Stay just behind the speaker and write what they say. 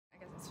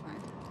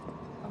fine.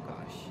 Oh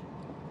gosh.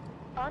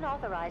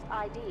 Unauthorized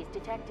IDs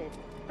detected.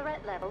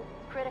 Threat level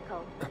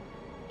critical.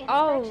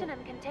 Oh. Inspection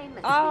and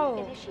containment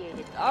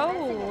initiated.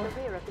 Oh. At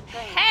the rear of the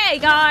train. Hey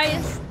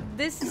guys!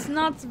 This is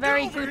not a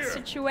very good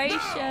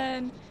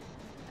situation.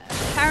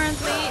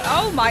 Apparently.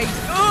 Oh my.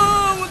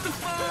 Oh, what the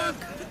fuck?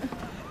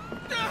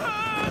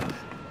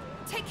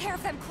 Take care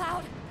of them,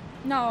 Cloud.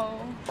 No.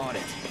 On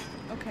it.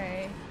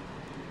 Okay.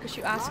 Because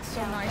you asked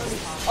so nicely.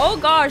 Oh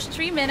gosh,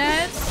 3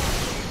 minutes?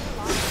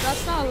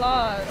 That's not a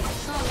lot.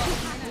 That's not a lot.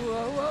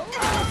 Whoa, whoa,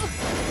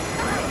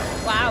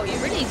 whoa. Wow, you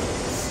really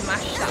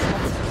smashed that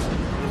button.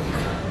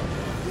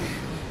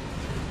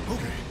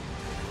 Okay.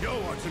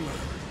 Y'all watch and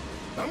learn.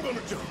 I'm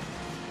gonna jump.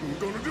 I'm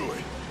gonna do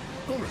it.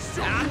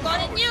 I'm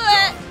gonna do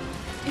it!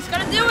 He's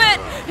gonna do it!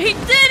 He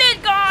did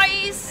it,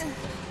 guys!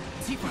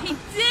 He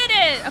did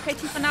it! Okay,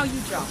 Tifa, now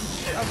you jump.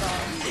 Oh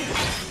god.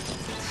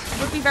 It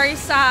would be very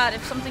sad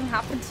if something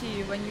happened to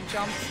you when you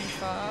jumped,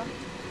 Tifa.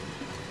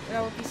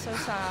 That would be so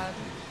sad.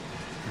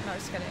 No,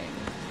 just kidding.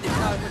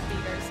 No, it would be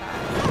very sad.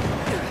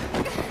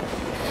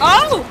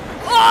 Oh!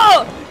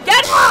 Oh!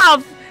 Get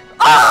off!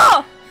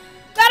 Oh!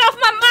 Get off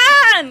my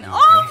man!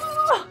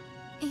 Oh!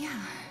 Yeah.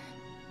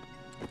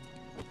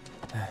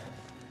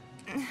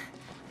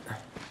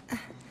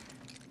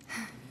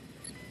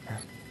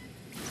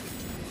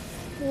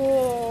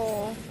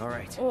 Oh. All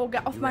right. Oh,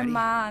 get off my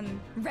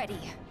man. Ready.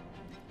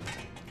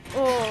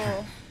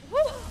 Oh.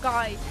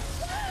 Guys.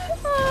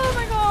 Oh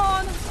my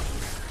god.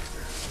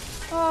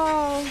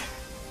 Oh.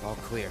 All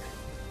clear.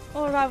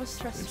 Oh, that was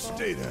stressful.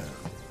 Stay down.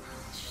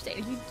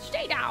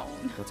 Stay down.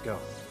 Let's go.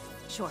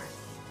 Sure.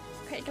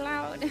 Okay,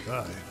 Cloud.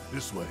 Alright,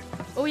 this way.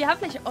 Oh, you have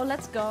played it. Oh,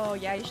 let's go.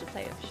 Yeah, you should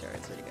play it for sure.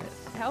 It's really good.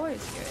 Hellboy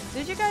is good.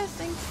 Did you guys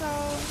think so?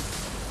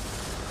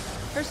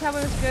 First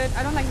Hellboy was good.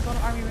 I don't like the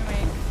Golden Army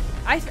remake.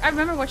 I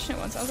remember watching it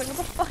once. I was like, what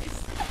the fuck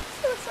is that?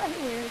 It was such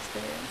a weird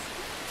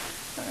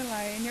experience. Not gonna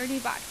lie. Nearly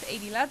back to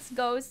 80. Let's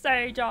go,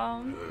 Sir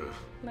John.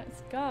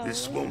 Let's go.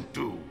 This won't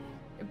do.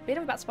 A bit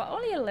of a bad spot.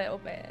 Only a little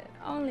bit.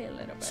 Only a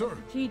little bit. Sir,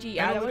 GG.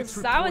 Yeah,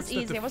 that was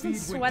easy. I wasn't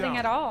sweating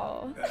at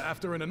all.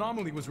 After an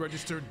anomaly was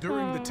registered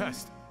during the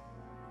test.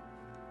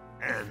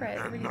 An Fred,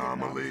 really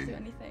anomaly? did not do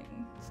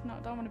anything. It's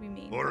not, don't want to be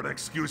mean. Or an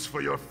excuse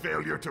for your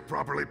failure to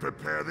properly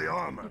prepare the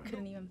armor. You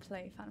couldn't even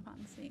play Final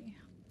Fantasy.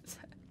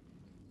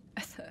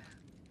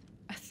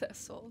 As a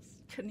Souls.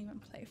 Couldn't even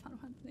play Final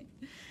Fantasy.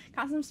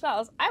 Cast some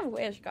spells. I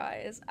wish,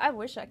 guys. I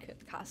wish I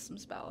could cast some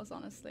spells,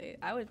 honestly.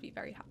 I would be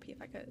very happy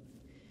if I could.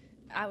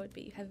 I would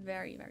be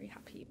very, very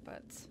happy,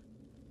 but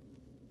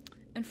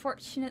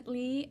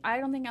unfortunately, I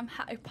don't think I'm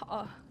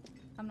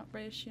I'm not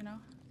British, you know.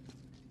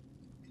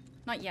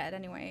 Not yet,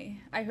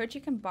 anyway. I heard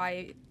you can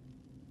buy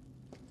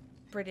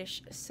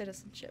British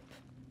citizenship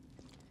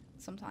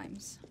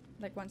sometimes,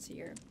 like once a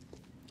year.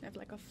 You have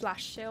like a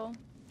flash sale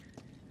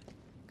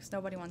because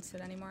nobody wants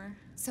it anymore.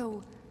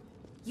 So,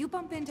 you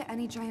bump into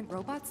any giant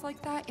robots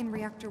like that in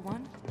Reactor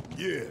 1?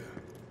 Yeah,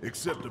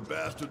 except the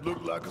bastard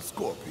looked like a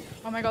scorpion.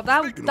 Oh my god,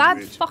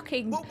 that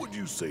fucking what would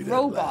you say that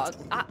robot last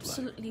one looked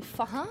absolutely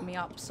fucked me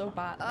up so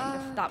bad.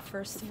 That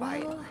first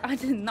fight. well- I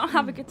did not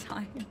have a good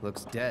time.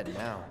 Looks dead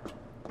now.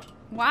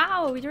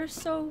 Wow, you're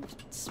so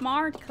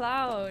smart,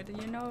 Cloud.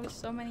 You know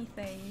so many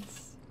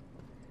things.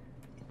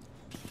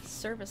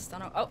 Service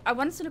tunnel. Oh, I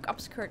wanted to look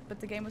up skirt, but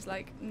the game was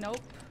like, nope.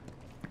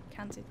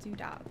 Can't do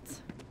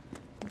that.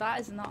 That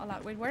is not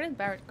allowed. Wait, where did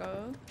Barrett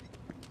go?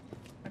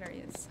 Oh, there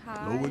he is.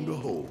 Hi. Lo and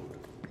behold,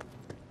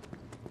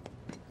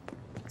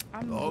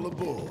 all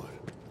aboard.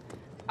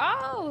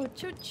 Oh,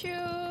 choo-choo.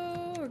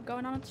 We're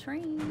going on a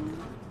train.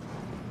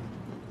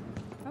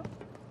 Oh.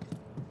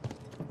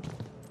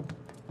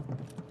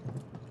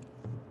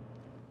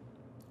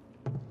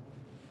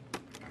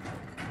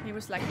 He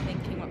was like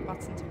thinking what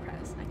button to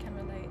press. I can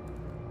relate.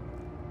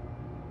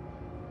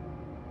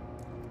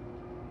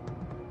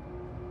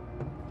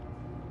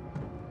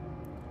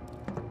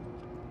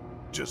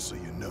 Just so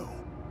you know,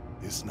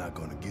 it's not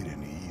gonna get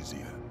any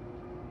easier.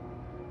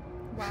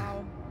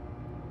 Wow.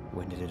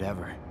 When did it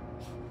ever?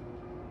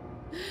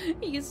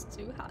 He's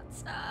too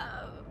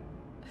handsome.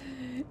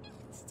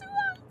 He's too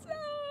handsome.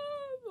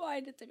 Why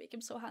did they make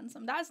him so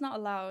handsome? That is not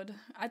allowed.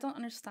 I don't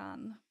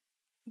understand.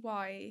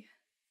 Why?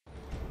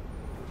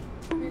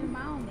 Where the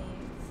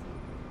Malnies?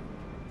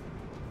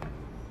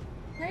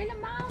 Where the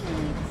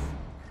Malnies?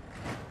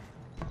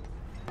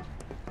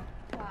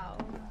 Wow.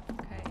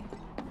 Okay.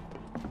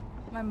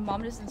 My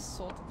mom just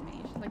insulted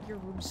me. She's like, your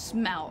room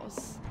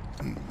smells.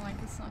 I'm like,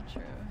 it's not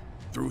true.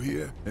 Through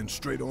here and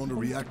straight on to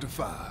Reactor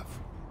 5.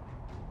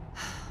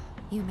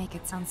 You make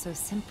it sound so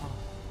simple.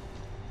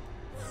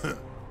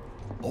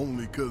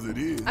 Only 'cause it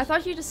is. I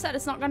thought you just said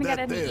it's not gonna get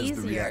any there's easier.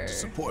 the reactor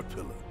support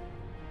pillar.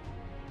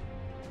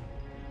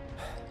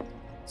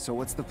 So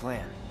what's the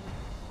plan?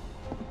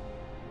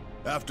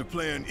 After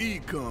plan E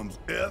comes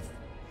F,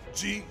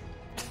 G,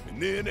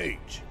 and then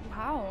H.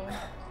 Wow.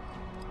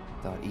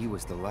 Thought E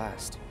was the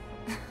last.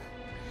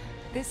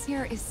 This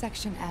here is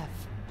Section F.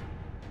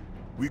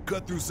 We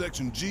cut through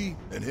Section G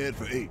and head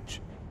for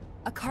H.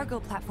 A cargo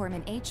platform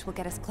in H will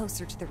get us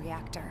closer to the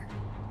reactor.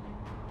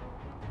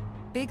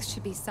 Biggs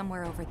should be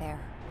somewhere over there.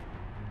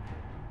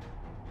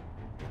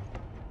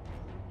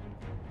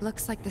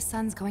 Looks like the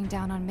sun's going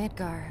down on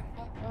Midgar.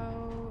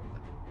 Uh-oh.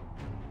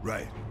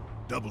 Right.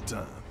 Double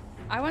time.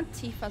 I want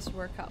Tifa's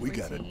workout We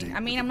gotta routine. dig I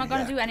mean, with I'm the not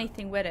gonna do reactor.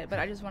 anything with it, but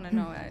I just want to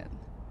know it.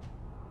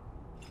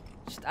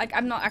 Just, like,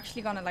 I'm not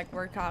actually gonna like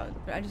work out,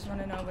 but I just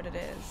want to know what it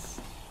is.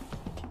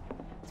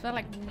 It smells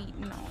like meat.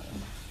 No.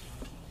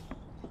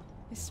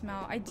 You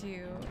smell. I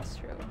do. It's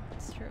true.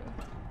 It's true.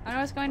 I know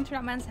what's going through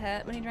that man's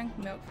head when he drank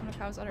milk from the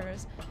cow's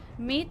udders.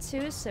 Me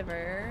too,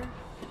 Siver.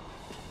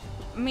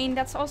 I mean,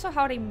 that's also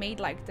how they made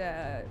like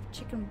the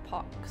chicken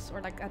pox,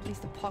 or like at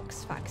least the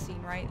pox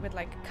vaccine, right? With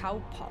like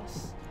cow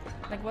pus.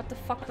 Like what the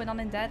fuck went on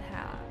in that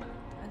hat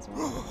as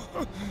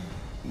well.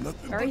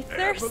 Nothing Very but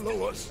air thirsty.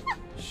 below us.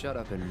 Shut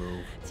up and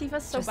move.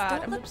 Tifa's so Just bad.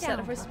 don't I'm look upset. down,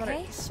 Of course,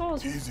 okay?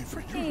 Souls, you Easy for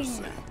you to fucking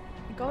say.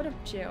 go to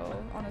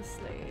jail.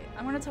 Honestly,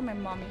 I'm gonna tell my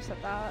mom you said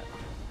that.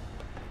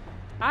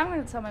 I'm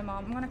gonna tell my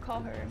mom. I'm gonna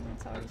call her. I'm gonna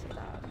tell her you said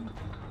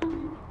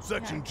that.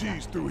 Section Yeah,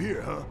 G's through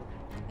here, huh?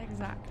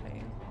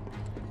 Exactly.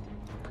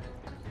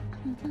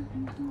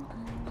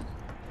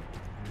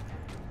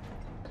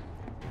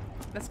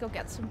 Let's go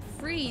get some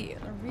free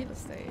real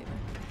estate.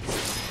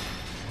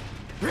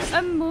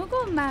 A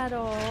Moogle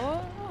medal.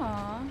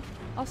 Aww.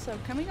 Also,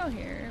 can we go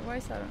here? Why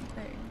is that a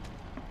thing?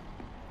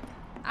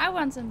 I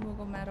want some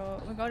Moogle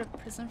medal. We'll go to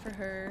prison for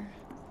her.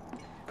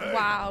 Hey,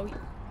 Wow.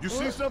 You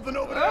see something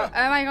over Oh, there?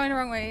 am I going the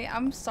wrong way?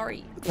 I'm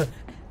sorry.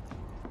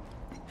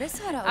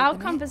 This ought to I'll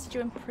open come it. visit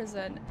you in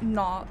prison.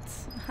 Not.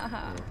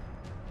 Haha.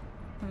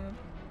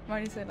 Why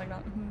do you say it like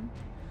that?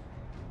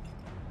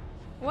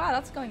 Wow,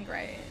 that's going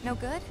great. No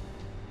good?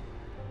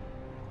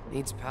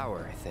 Needs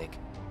power, I think.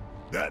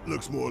 That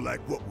looks more like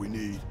what we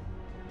need.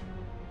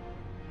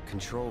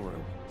 Control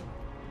room.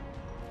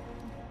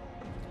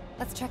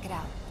 Let's check it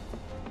out.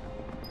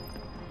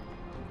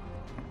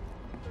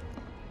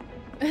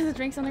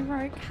 Drink something from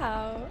a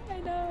cow. I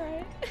know,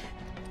 right?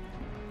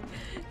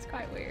 It's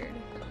quite weird.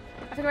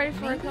 I think ready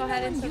for Maybe go no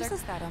ahead one and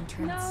uses that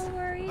entrance. No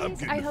worries. I'm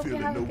getting I the hope you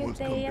feeling have no a good one's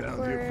come day down at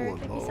here for a work.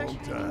 Thank you so much long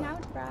for hanging time.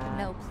 out, Brad.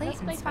 No plate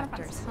Let's play Final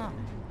inspectors, Fantasy.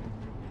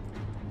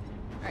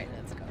 huh? Alright,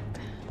 let's go.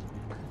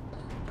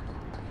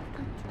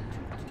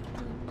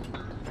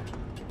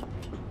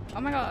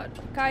 Oh my god.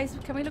 Guys,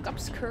 can we look up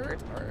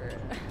skirt or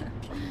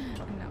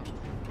no.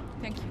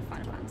 Thank you,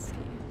 Final Fantasy.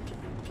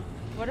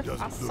 What if I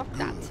Doesn't look sucked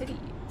that good. titty?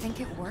 Think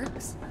it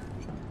works?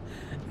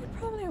 It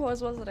probably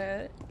was, wasn't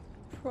it?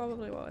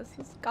 Probably was.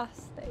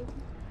 Disgusting.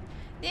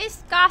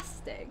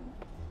 Disgusting.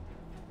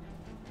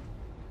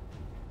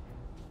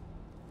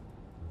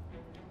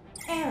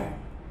 Error.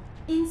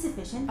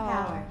 Insufficient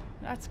power.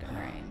 That's gonna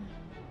rain.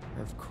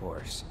 Of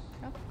course.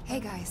 Oh, Hey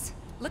guys,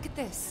 look at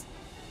this.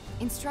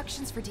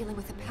 Instructions for dealing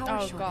with a power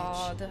oh shortage.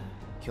 god.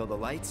 Kill the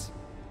lights,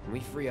 and we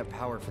free up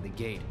power for the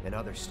gate and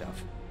other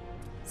stuff.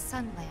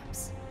 Sun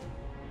lamps.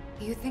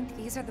 You think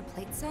these are the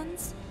plate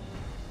suns?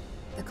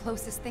 The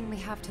closest thing we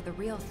have to the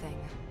real thing.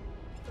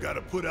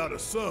 Gotta put out a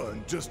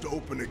sun just to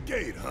open the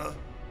gate, huh?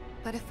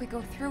 But if we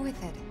go through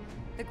with it,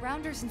 the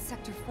grounders in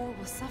Sector 4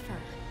 will suffer.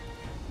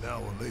 An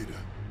hour later,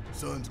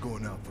 sun's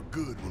going out for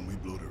good when we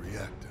blow the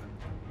reactor.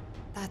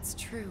 That's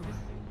true.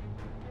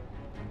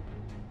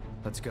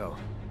 Let's go.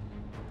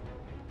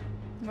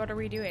 What are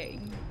we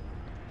doing?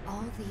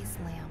 All these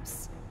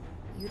lamps.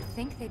 You'd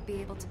think they'd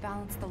be able to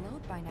balance the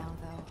load by now,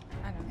 though.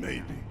 I don't know.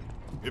 Maybe.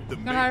 If the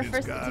No, no, maintenance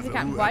first guys if you or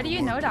can. Why do you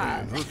whoever know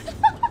wanna play that?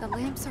 hooky. The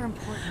lamps are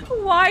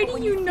important. Why do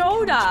When you think know how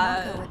much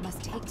that? mako it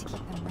must take to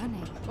keep them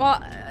running.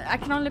 Well, I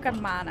can only look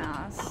at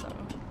mana, so.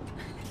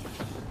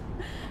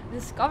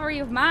 Discovery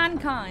of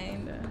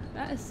mankind.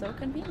 That is so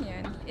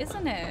convenient,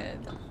 isn't it?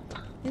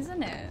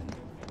 Isn't it?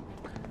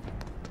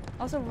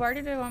 Also, where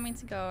did they want me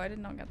to go? I did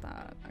not get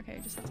that. Okay,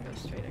 just have to go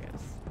straight, I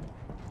guess.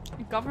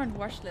 Government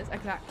watch list,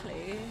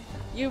 exactly.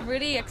 You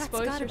really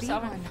exposed gotta be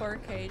yourself in one.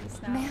 4K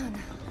just now. Man,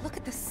 look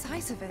at the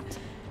size of it.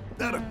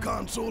 That a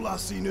console I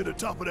see near the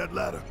top of that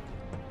ladder.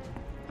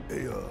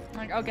 Hey,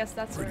 Like, I guess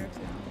that's pretty where too.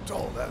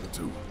 tall ladder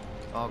too.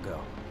 I'll go.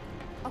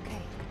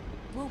 Okay,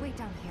 we'll wait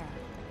down here.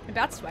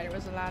 That's why there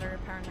was a ladder,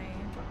 apparently.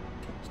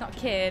 She's not a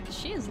kid.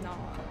 She is not.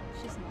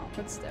 She's not,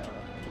 but still.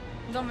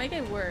 Don't make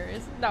it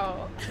worse.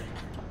 No.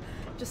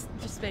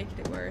 just make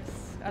it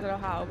worse. I don't know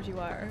how, but you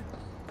are.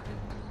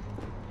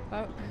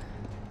 Oh.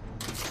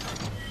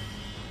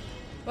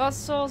 Well,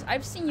 Souls,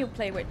 I've seen you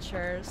play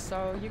Witcher,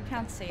 so you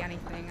can't say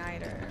anything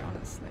either,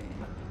 honestly.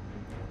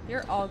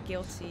 You're all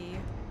guilty.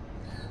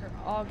 You're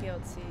all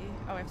guilty.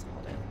 Oh, I have to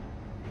hold it.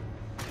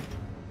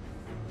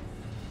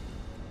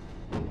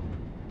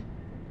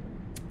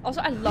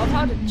 Also, I love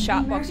how the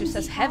chat box just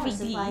says heavy D.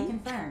 Supply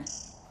confirmed.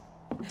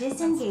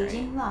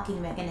 Disengaging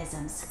locking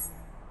mechanisms.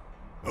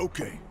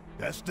 Okay,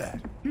 that's that.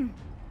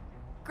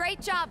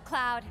 Great job,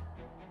 Cloud.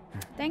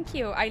 Thank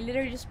you. I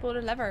literally just pulled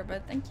a lever,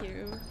 but thank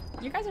you.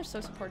 You guys are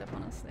so supportive,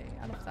 honestly.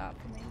 I love that.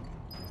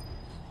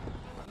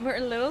 We're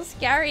a little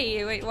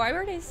scary. Wait, why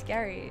were they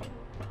scary?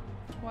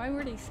 Why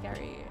were they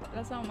scary?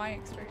 That's not my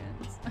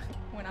experience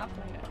when I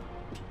played it.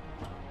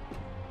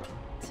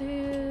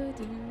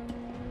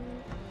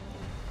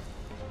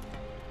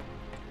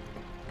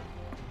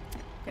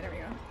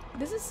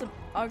 This is an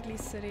ugly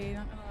city,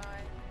 not gonna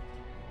lie.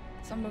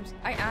 Some moves.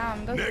 I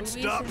am. Those Next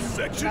movies stop, in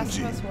Section Last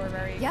G. of Us were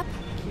very Yep.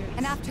 cute.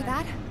 And after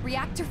that,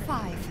 reactor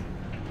 5.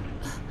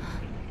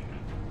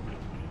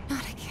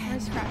 Not again. More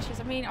scratches.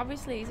 I mean,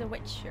 obviously he's a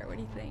witcher. What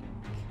do you think?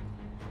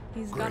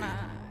 He's Great.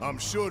 gonna. I'm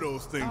sure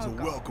those things Oh, will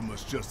God. welcome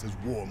us just as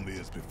warmly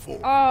as before.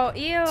 Oh,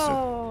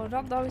 ew!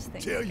 Not those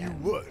things. Tell you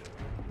again. what,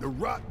 the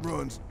rot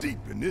runs deep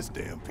in this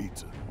damn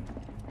pizza.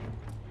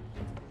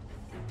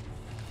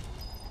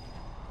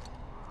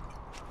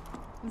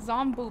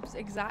 Zomboobs,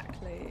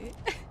 exactly.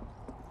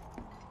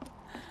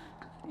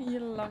 You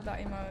love that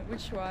emote.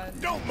 Which one?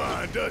 Don't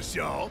mind us,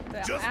 y'all.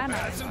 The Just Anna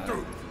passing emote.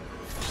 through.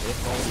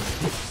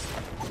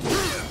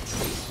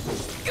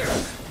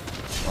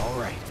 All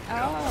right.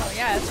 Oh,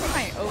 yeah, it's from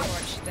my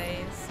Overwatch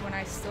days when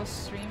I still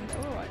streamed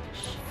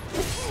Overwatch.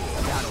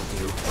 That'll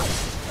do.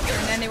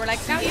 And then they were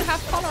like, now you have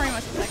following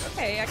us. I was like,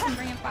 okay, I can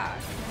bring it back.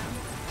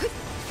 You know?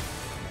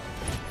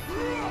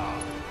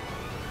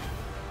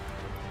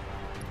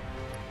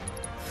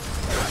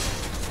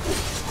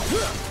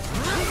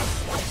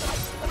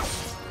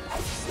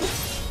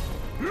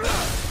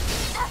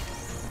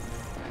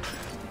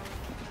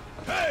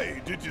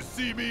 Hey, did you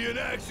see me in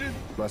action?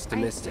 Must have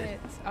missed did. it.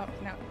 Oh,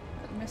 no.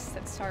 Missed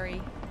it.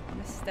 Sorry.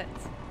 Missed it.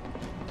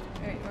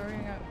 Wait, where are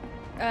we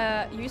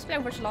going? You used to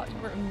play Overwatch a lot. You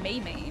were a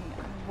main.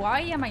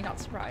 Why am I not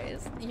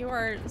surprised? You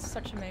are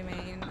such a main.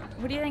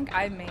 What do you think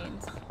I made?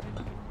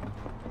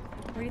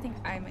 What do you think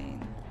I made?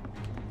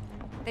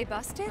 They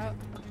busted? Oh.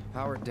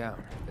 Powered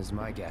down is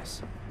my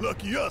guess.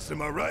 Lucky us,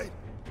 am I right?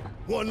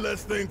 One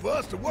less thing for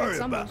us to worry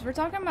Some about. boobs. We're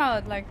talking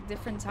about like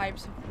different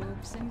types of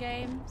boobs in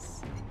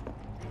games.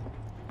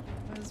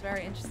 It was a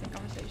very interesting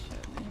conversation.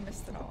 You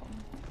missed it all.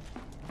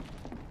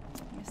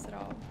 You missed it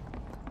all.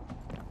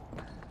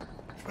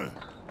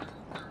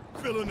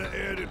 Filling the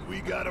air that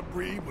we gotta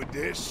breathe with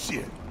their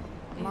shit.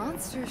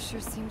 Monsters sure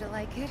seem to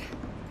like it.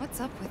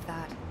 What's up with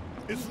that?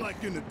 It's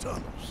like in the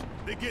tunnels.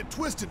 They get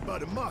twisted by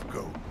the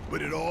mako,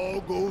 but it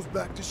all goes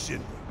back to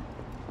Shinra.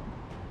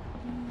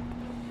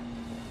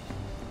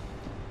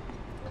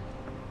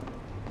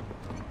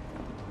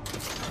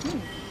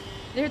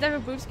 Your type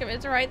of boobs come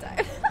at the right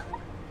time.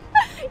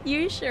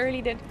 You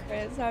surely did,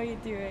 Chris. How you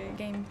doing?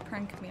 Game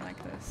prank me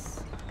like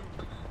this.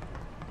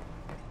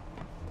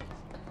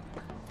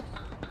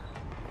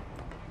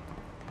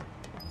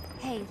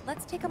 Hey,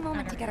 let's take a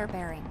moment to get our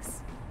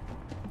bearings.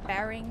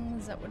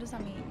 Bearings? What does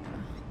that mean?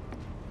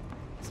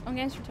 Spawn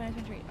games for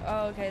 2023.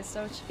 Oh, okay.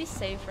 So it should be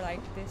safe for like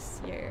this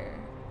year.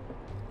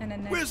 And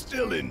then next We're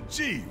still year, in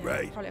G, yeah,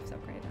 right? Probably have to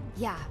upgrade them.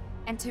 Yeah,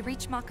 and to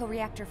reach Mako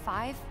Reactor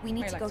 5, we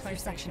need Wait, to like go through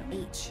Section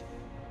 2022.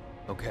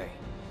 H. Okay.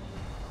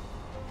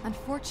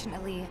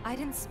 Unfortunately, I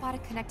didn't spot a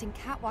connecting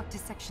catwalk to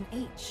Section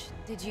H.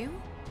 Did you?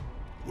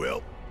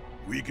 Well,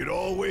 we could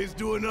always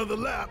do another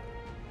lap.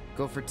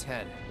 Go for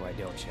 10, why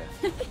don't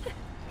you?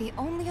 The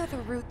only other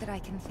route that I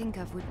can think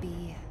of would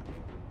be...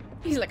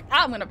 He's like,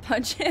 I'm gonna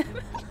punch him.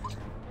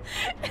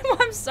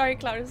 I'm sorry,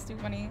 Cloud is too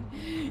funny.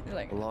 He's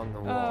like, Along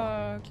the wall.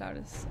 oh, Cloud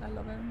is, I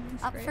love him.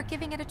 He's Up great. for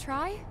giving it a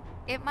try?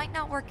 It might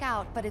not work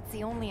out, but it's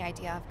the only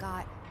idea I've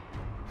got.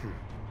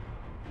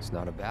 It's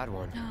not a bad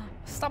one.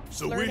 Stop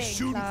So flirting, we're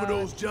shooting Cloud. for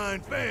those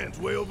giant fans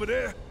way over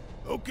there?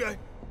 Okay.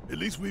 At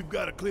least we've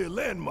got a clear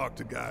landmark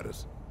to guide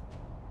us.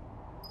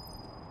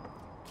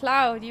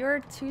 Cloud,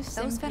 you're too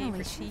simpy for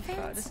ventilation Tifa.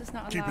 fans? This is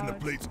not Keeping the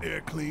allowed. plates air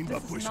clean by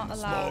This is pushing not the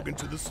allowed. smog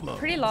into the slums.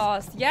 Pretty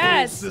lost.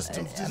 Yes.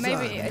 Systems designed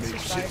Maybe to it's make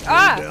just shit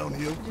like go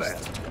downhill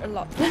fast. a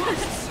lot.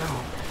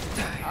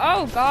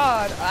 Oh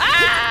God.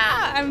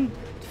 Ah! I'm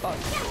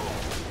fucked.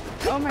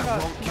 Oh my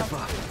God. Won't give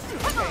up.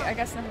 Okay, I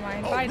guess never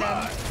mind. Bye then.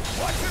 Alright,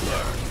 watch and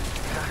learn.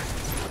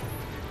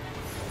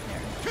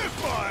 Here. Kick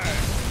fire!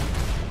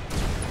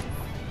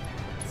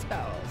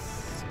 Spells.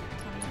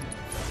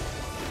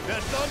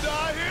 That thunder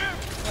I hear?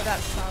 Oh,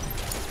 that's not.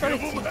 Probably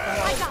Give 'em Tifa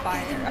hell. or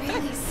fire. I feel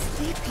like- Really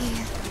sleepy.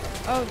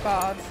 Oh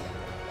God.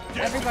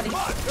 Guess Everybody's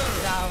it's my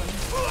turn. down.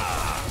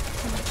 Ah!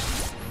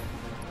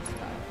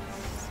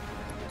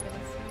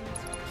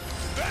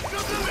 Back to the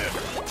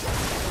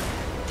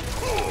limit!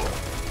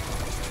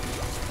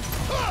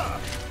 Ah!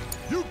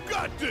 You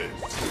got this!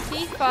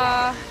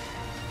 Tifa.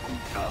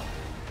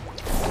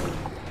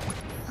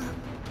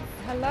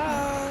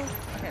 Hello.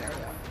 Okay, there we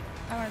go.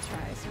 I want to try.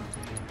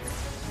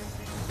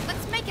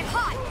 Let's make it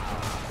hot!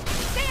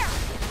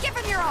 There! Give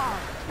him your arm!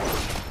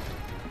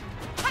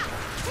 Ha!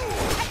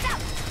 Heads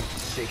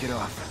up! Shake it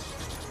off.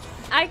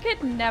 I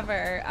could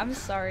never. I'm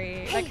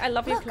sorry. Hey, like I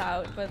love you, look.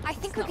 Cloud, but I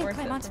think it's we not can worth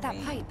climb it onto for that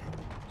me. pipe.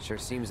 Sure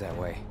seems that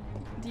way.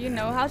 Do you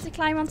know how to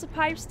climb onto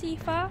pipes,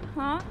 Tifa?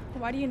 Huh?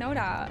 Why do you know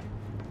that?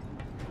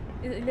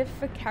 You live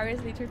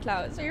vicariously through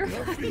Cloud, so you're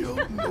No fine.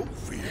 fear, no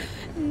fear.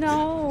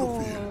 No,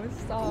 No fear.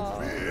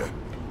 stop. No fear.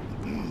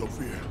 No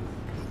fear.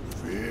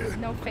 No fear.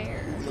 No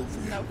fair. No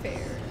fear. No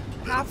fair.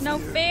 No Have no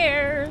fear.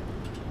 fear.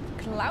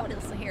 Cloud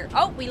is here.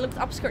 Oh, we looked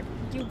upskirt.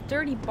 You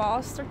dirty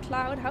bastard,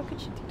 Cloud. How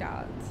could you do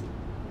that?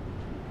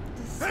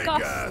 Hey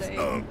guys,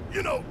 Disgusting.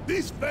 you know,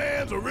 these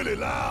fans are really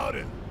loud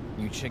and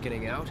You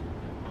chickening out?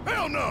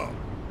 hell no.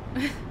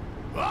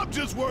 I'm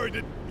just worried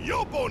that,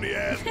 Your bony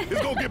ass is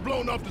gonna get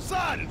blown off the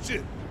side and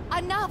shit.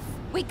 Enough!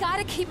 We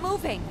gotta keep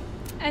moving.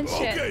 And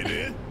shit. Okay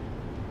then.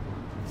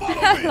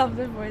 Follow I me. love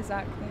the voice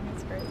acting.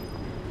 It's great.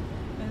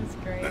 It's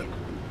great.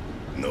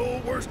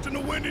 No worse than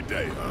a windy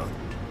day, huh?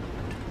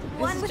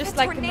 This is just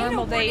like a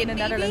normal day in the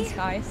Netherlands,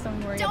 guys.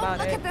 Don't worry about it.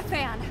 Don't look at the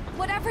fan.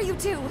 Whatever you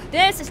do.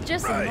 This is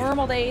just Right. a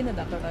normal day in the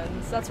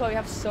Netherlands. That's why we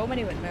have so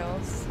many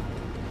windmills.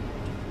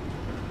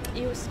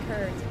 Ew,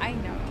 skirt. I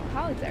know.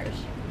 How dare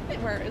she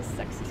wear a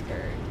sexy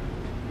skirt?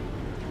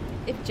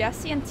 If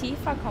Jesse and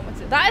Tifa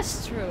commented, that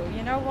is true.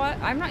 You know what?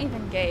 I'm not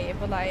even gay,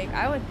 but like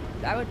I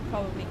would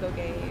probably go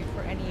gay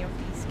for any of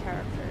these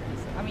characters.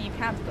 I mean, you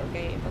can't go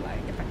gay, but like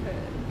if I could,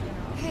 you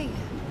know. Hey,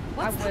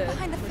 what's that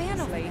behind the with fan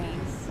these over there?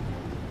 ladies,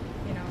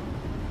 you know,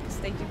 because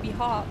they do be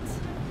hot.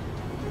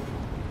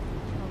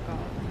 Oh god.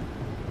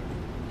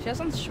 She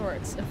has on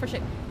shorts. For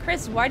shit.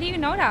 Chris, why do you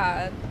know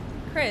that?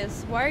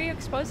 Chris, why are you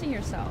exposing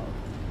yourself?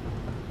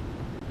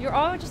 You're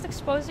all just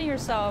exposing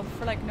yourself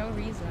for like no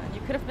reason.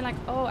 You could have been like,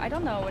 oh, I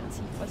don't know what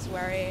Tifa's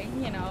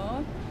wearing, you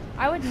know.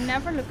 I would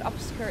never look up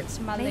skirts,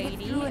 my lady.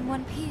 Made it through in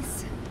one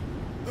piece.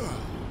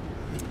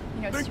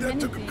 You know, Think too that many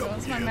took a couple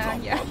videos, my years man.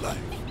 off Yeah. my life.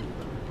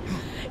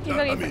 You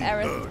don't even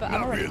Aerith, but I'm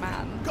not already really.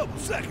 man. Couple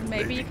seconds,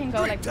 Maybe you can go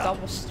Great like time.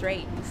 double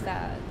straight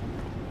instead.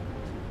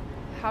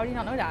 How do you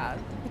not know that?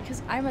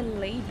 Because I'm a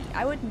lady.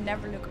 I would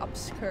never look up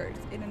skirts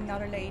in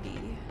another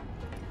lady.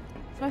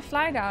 Is my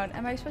fly down?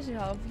 Am I supposed to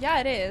help? Yeah,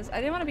 it is.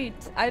 I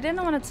didn't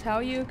want to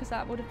tell you because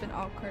that would have been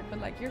awkward. But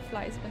like your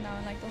fly's been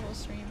down like the whole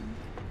stream,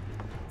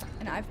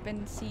 and I've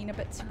been seeing a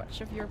bit too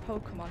much of your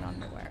Pokemon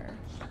underwear.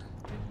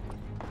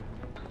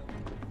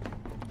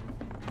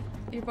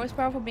 You're most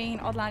powerful being in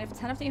Oddland. If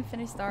 10 of the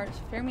Infinity Stars,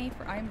 fear me,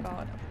 for I am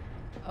God.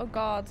 Oh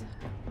God,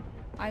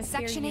 I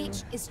Section fear you.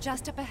 H is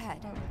just up ahead.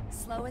 Oh.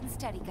 Slow and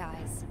steady,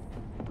 guys.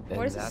 And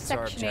What does that's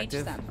our Section H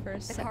objective? stand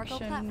for? The cargo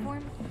Section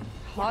platform?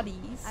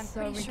 hotties. I'm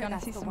So pretty we're sure gonna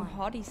that's see the some one.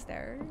 hotties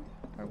there,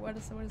 or what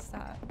is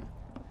that?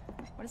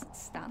 What does it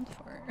stand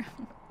for?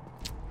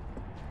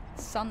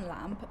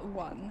 Sunlamp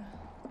 1.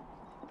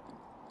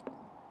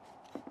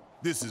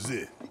 This is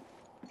it.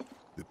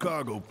 The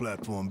cargo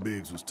platform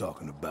Biggs was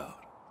talking about.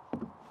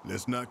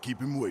 Let's not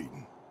keep him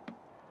waiting.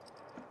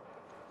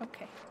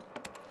 Okay.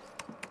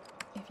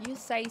 If you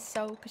say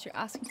so, because you're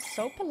asking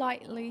so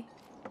politely.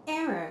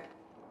 Error.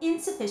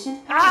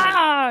 Insufficient power.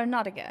 Ah,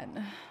 not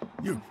again.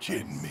 You're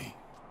kidding me.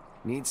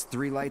 Needs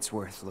 3 lights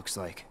worth, looks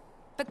like.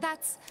 But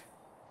that's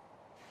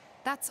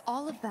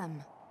all of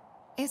them,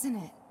 isn't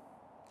it?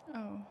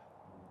 Oh.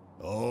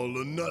 All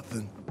or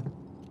nothing.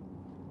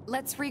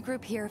 Let's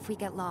regroup here if we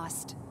get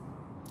lost.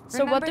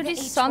 So what Remember do the these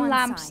H1 sun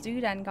lamps sign.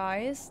 do then,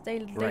 guys? They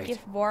Right. give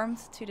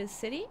warmth to the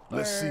city?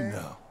 Let's see or-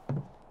 now.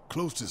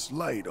 Closest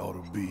light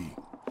ought to be.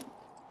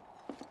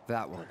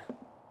 That one.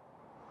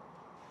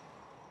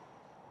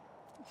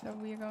 So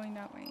we're going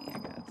that way, I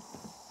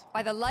guess.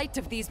 By the light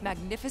of these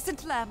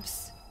magnificent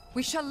lamps,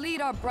 we shall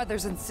lead our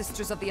brothers and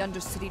sisters of the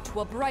Undercity to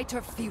a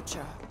brighter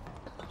future.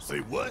 Say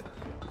what?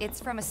 It's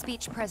from a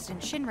speech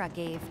President Shinra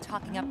gave,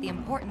 talking up the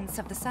importance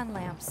of the sun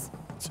lamps.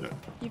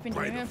 You've been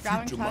Brighter doing it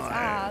grabbing future, class my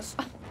ass.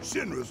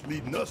 Shinra's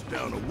leading us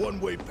down a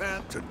one-way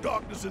path to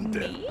darkness and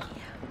death. Me?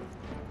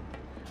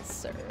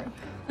 Sir.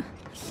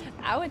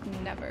 I would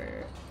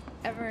never,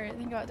 ever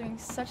think about doing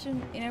such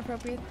an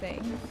inappropriate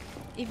thing.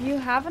 If you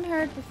haven't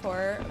heard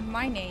before,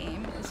 my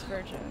name is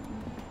Virgin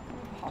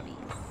Hobbies.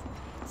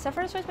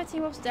 Suffered is voiced by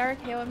Team Wolf's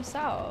Derek Hale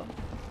himself.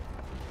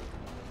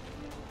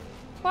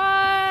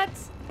 What?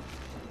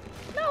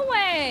 No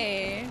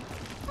way!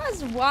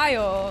 That's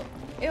wild.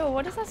 Ew,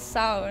 what is that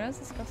sound? That's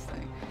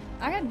disgusting.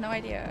 I had no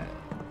idea.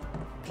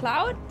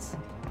 Cloud?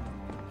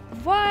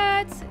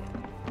 What?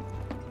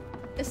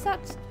 Is that?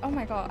 Oh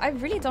my god, I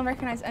really don't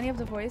recognize any of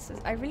the voices.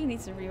 I really need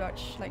to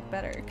rewatch like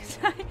better because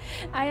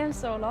I am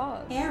so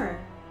lost. Error.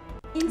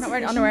 I'm not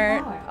wearing Insufficient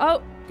underwear. power.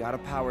 Oh, Gotta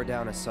power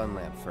down a sun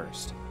lamp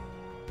first.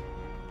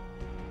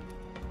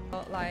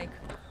 like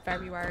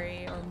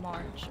February or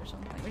March or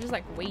something, which is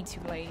like way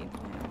too late. You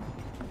know?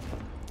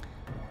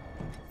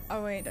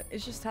 Oh wait,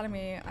 it's just telling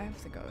me I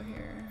have to go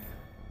here.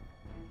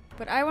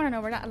 But I want to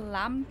know where that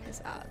lamp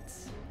is at.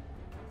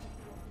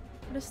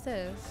 What is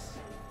this?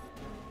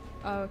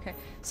 Oh, okay.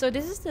 So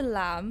this is the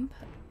lamp.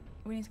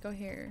 We need to go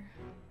here.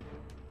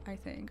 I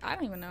think. I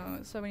don't even know.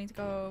 So we need to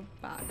go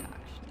back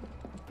actually.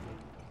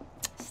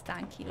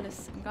 Stanky,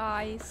 listen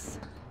guys.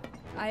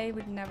 I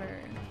would never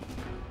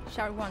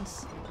shower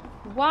once.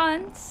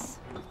 Once?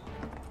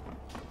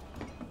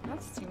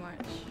 That's too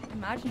much.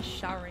 Imagine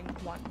showering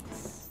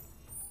once.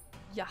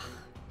 Yuck.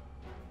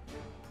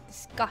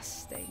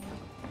 Disgusting.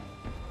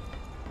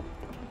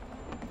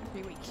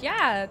 3 weeks.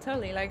 Yeah,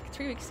 totally. Like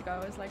 3 weeks ago,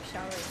 I was like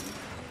showering.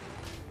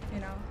 You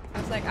know, I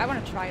was like, I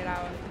want to try it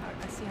out.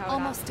 I see how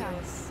Almost that done.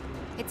 feels.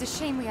 It's a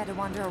shame we had to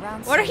wander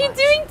around What so are you much.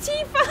 doing,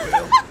 Tifa?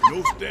 Well,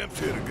 no stamps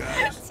here,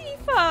 guys.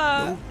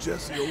 Tifa! No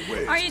Jesse or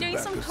Wedge. Are you to doing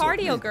back some us up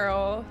cardio, either.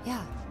 girl?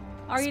 Yeah.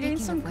 Are you doing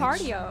Speaking some of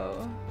which,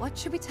 cardio? What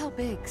should we tell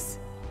Biggs?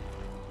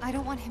 I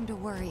don't want him to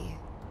worry.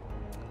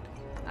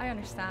 I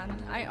understand.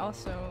 I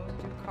also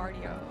do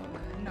cardio.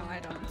 No, I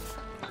don't.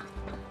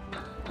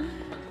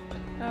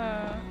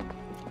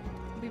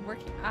 Be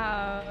working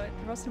out,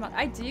 roasting about.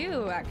 I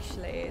do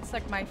actually. It's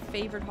like my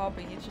favorite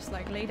hobby. It's just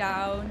like lay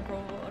down,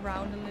 roll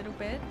around a little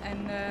bit,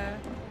 and yeah,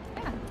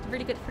 it's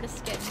really good for the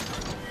skin.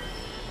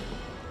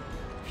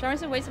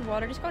 Showers a waste of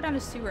water. Just go down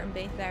the sewer and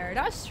bathe there.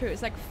 That's true.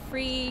 It's like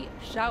free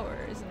shower,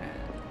 isn't it?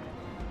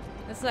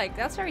 It's like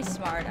that's very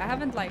smart. I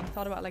haven't like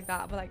thought about it like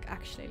that, but like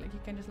actually, like you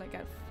can just like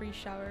get free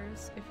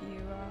showers if you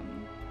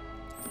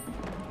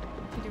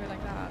do it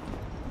like that.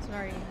 It's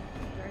very,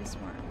 very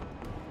smart.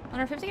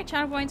 150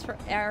 channel points for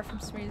air from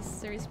series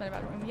smelly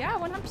bedroom. Yeah,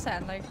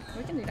 100%. Like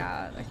we can do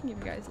that. I can give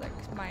you guys like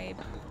my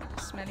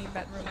smelly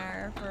bedroom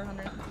air for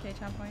 150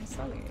 channel points.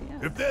 Totally,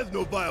 yeah. If there's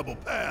no viable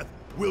path,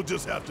 we'll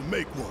just have to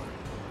make one.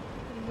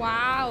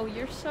 Wow,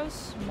 you're so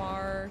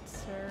smart,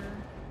 sir.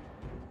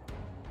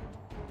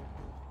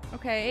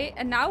 Okay,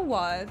 and now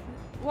what?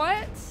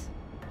 What?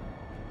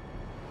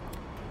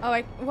 Oh,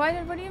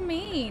 what do you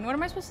mean? What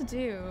am I supposed to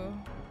do?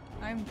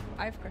 I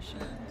have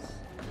questions.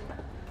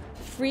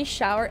 Free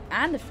shower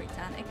and a free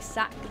tan,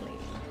 exactly.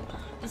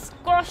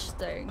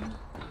 Disgusting.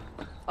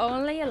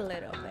 Only a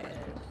little bit.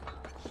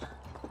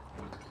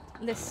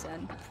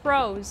 Listen,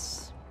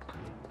 pros,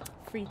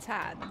 free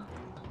tan.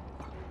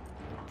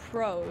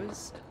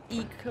 Pros,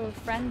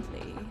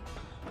 eco-friendly.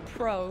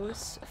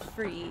 Pros,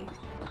 free.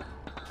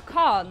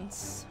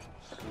 Cons.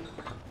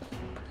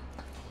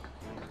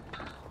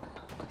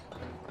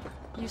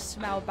 You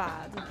smell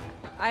bad.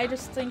 I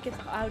just think it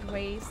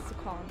outweighs the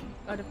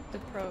the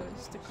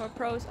pros. The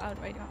pros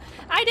outweigh the cons.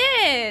 I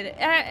did!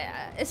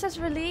 It says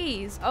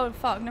release. Oh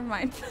fuck, never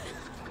mind.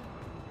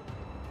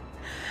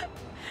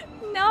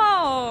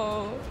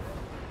 No!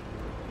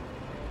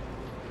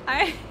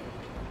 I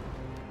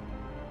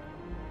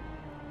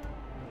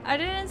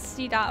didn't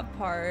see that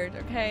part,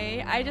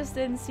 okay? I just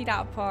didn't see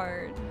that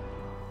part.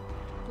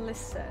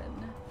 Listen.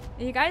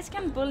 You guys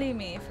can bully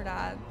me for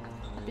that.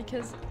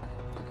 Because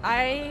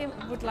I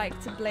would like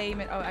to blame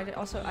it. Oh, I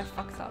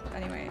fucked up.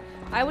 Anyway,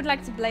 I would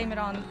like to blame it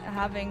on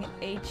having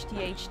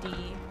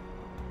ADHD.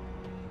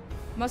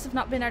 Must have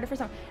not been there the first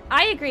time.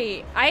 I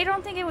agree. I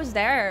don't think it was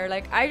there.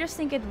 Like, I just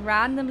think it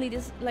randomly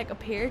just like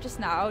appeared just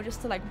now,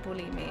 just to like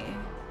bully me.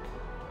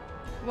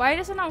 Why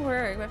does it not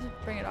work? We have to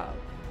bring it up.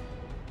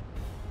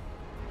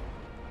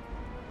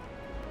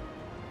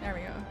 There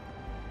we go.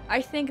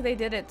 I think they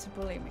did it to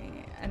bully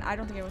me, and I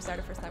don't think it was there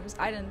the first time because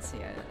I didn't see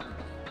it.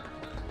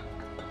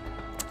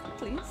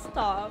 Please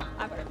stop.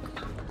 I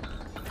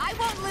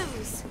won't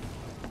lose.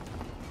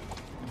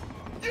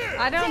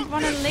 I don't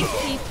want to lick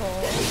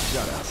people.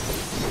 Shut up.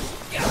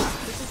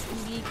 This is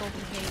illegal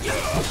behavior.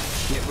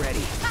 Get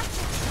ready.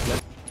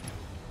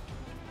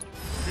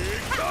 Here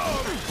it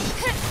comes!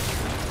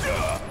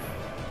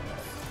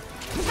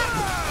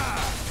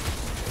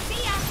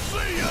 See ya.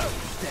 See ya!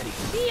 Steady.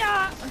 See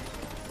ya.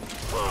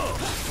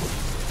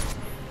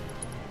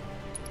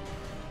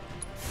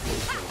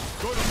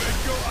 Gonna make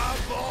your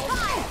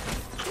eyeballs.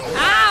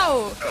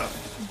 Ow!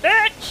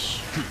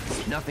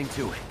 Bitch! Nothing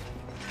to it.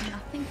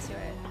 Nothing to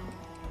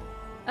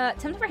it.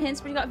 Tempted for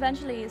hints, but you got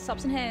eventually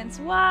stops and hints.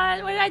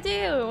 What? What did I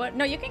do? What?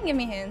 No, you can give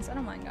me hints. I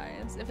don't mind,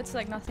 guys. If it's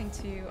like nothing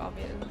too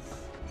obvious.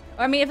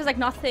 Or I mean, if it's like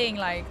nothing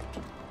like,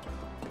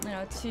 you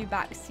know, too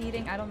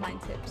backseating, I don't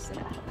mind tips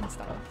and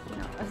stuff. You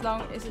know, as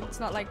long as it's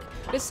not like.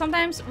 Because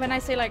sometimes when I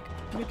say like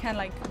you can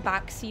like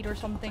backseat or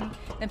something,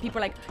 then people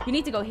are like, you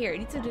need to go here, you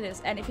need to do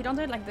this, and if you don't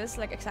do it like this,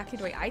 like exactly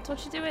the way I told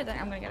you to do it, then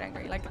I'm gonna get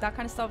angry. Like that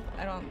kind of stuff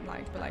I don't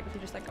like. But like if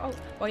you're just like, oh,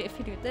 well, if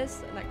you do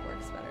this, it like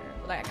works better.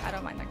 Like I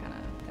don't mind that kind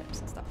of tips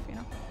and stuff, you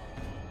know.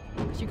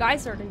 Because you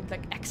guys are the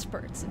like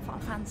experts in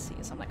Final Fantasy,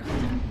 so I'm like, oh,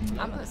 I'm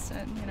gonna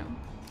listen, you know.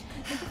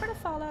 Thank you for the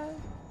follow.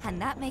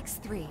 And that makes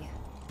 3.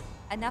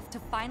 Enough to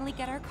finally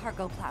get our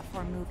cargo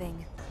platform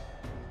moving.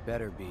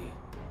 Better be.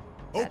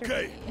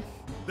 Okay,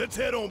 let's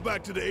head on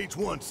back to the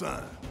H1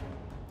 sign.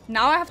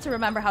 Now I have to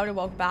remember how to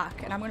walk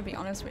back, and I'm gonna be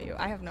honest with you,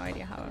 I have no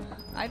idea how.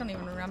 I don't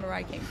even remember where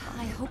I came from.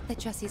 I hope that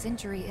Jesse's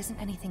injury isn't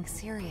anything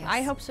serious.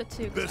 I hope so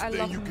too. Best I thing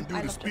love you him. can do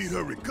I to love speed Jesse.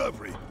 her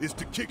recovery is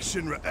to kick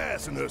Shinra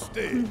ass in her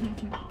stead.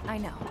 I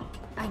know.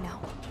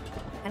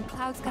 And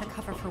Cloud's got a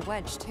cover for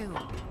Wedge too.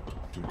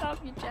 Love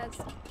you, Jess.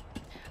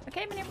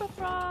 Okay, Maneuver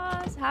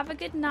Frost. Have a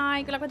good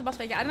night. Good luck with the boss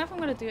fight. Yeah, I don't know if I'm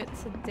gonna do it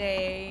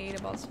today,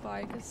 the boss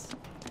fight, because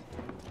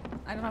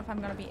I don't know if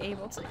I'm gonna be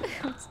able to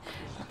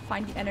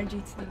find the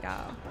energy to do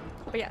that.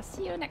 But yeah,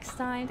 see you next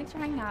time. Thanks for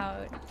hanging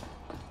out.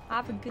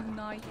 Have a good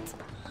night.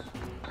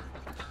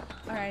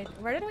 Alright,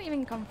 where did we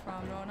even come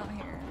from? No, not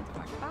here.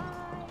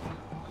 Bye.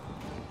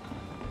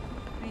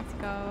 I need to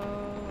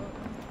go.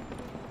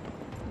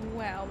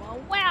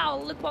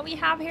 Well, look what we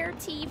have here,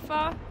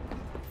 Tifa.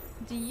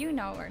 Do you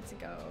know where to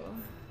go?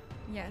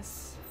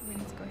 Yes, we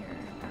need to go here.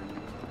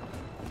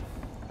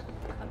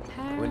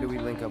 Apparently. When do we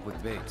link up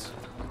with Bates?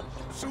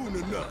 Soon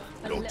enough,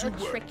 A don't you little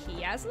worry. tricky,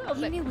 yeah, it's a little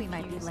He bit knew we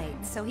might be confusing.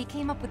 late, so he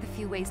came up with a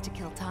few ways to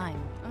kill time.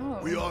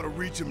 Oh. We ought to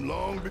reach him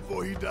long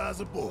before he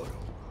dies of boredom.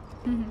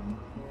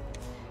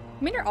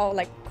 I mean, they're all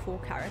like cool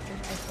characters,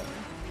 I think.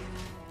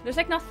 There's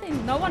like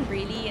nothing, no one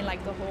really in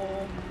like the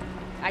whole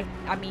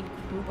I mean,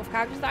 group of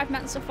characters that I've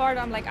met so far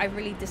that I'm like, I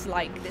really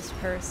dislike this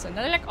person.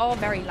 They're like all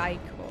very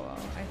likable,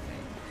 I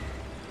think.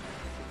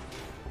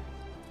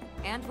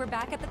 And we're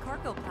back at the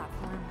cargo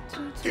platform.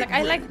 Like,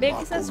 I like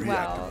Biggs as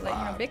well. Like,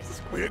 you know, Biggs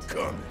is cool. We're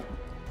coming.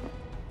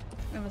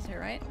 It was here,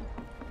 right?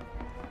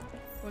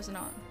 Or was it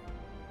not?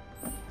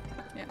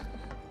 Yeah.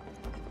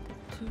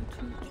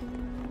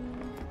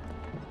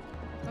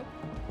 Oh.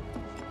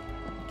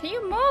 Can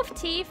you move,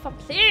 Tifa,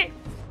 please?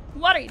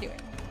 What are you doing?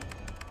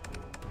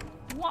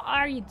 What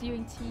are you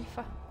doing,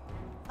 Tifa?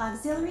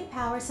 Auxiliary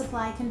power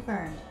supply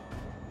confirmed.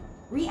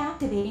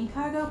 Reactivating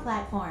cargo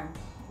platform.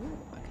 Ooh,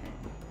 okay.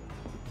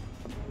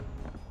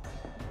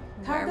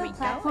 Where are Cargo we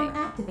platform going?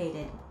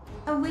 activated.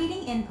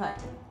 Awaiting input.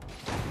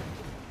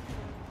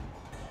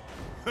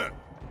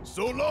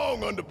 So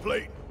long,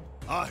 underplate.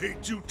 I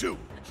hate you too.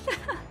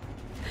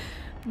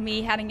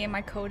 Me handing in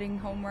my coding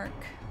homework.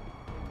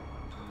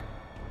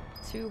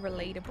 Too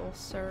relatable,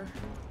 sir.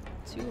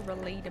 Too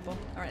relatable.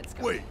 Alright, let's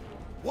go. Wait,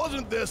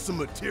 wasn't there some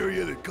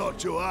materia that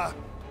caught your eye?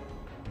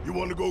 You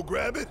want to go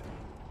grab it?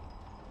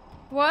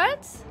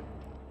 What?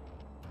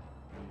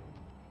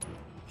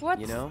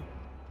 What? You know,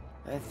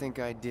 I think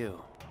I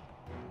do.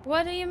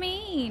 What do you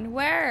mean?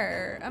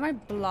 Where? Am I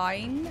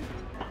blind?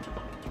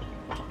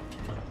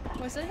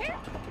 Was it here?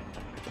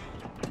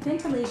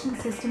 Ventilation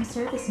system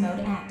service mode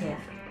active.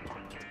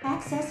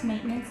 Access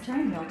maintenance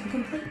terminal to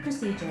complete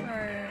procedure.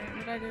 Or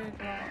did I do it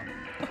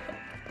wrong?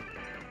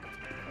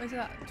 What is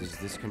that? Does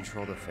this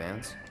control the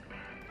fans?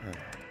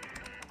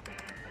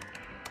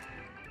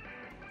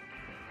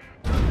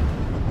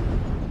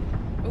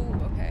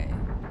 Oh, okay.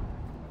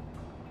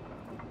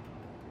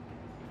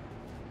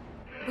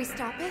 We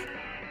stop it?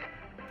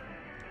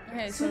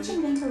 Okay, so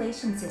Switching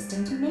ventilation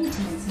system to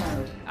maintenance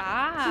mode.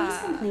 Please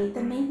complete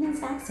the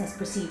maintenance access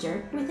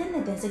procedure within the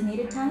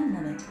designated time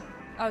limit.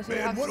 oh, so we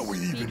Man, have what to are we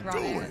even speedrun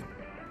doing? it.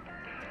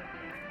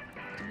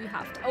 We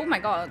have to. Oh my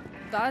god,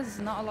 that is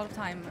not a lot of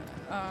time.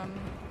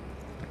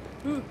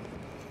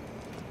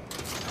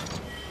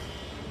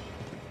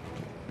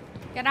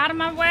 Get out of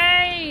my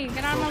way!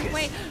 Get out of my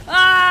way!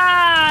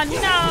 Ah,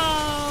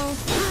 no!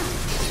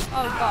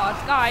 Oh god,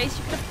 guys,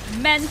 you could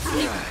have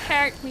mentally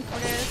prepared me for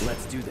this.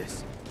 Let's do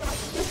this.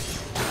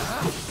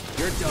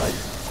 You're done.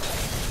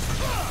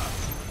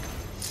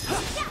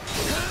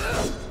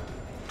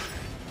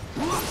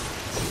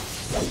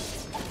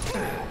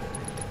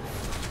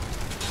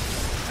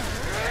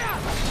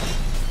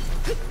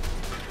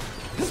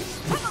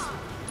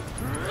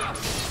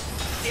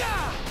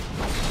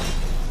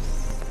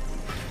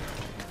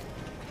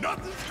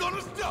 Nothing's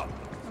gonna stop.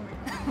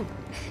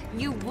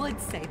 You would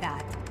say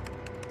that.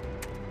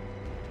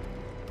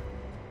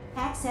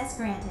 Access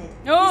granted.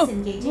 Oh,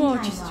 Disengaging oh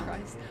time Jesus lock.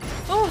 Christ.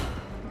 Oh,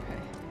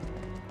 okay.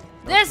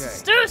 This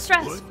is too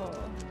stressful.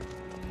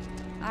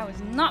 I was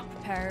not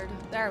prepared.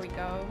 There we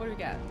go. What do we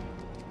get?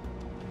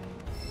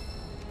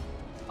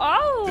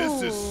 Oh!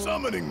 This is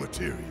summoning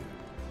materia.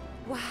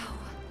 Wow.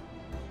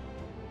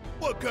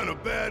 What kind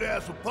of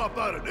badass will pop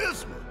out of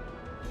this one?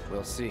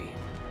 We'll see.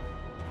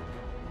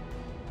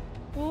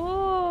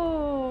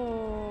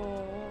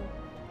 Ooh.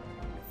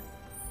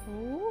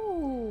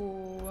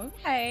 Ooh.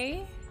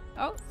 Okay.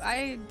 Oh,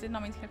 I did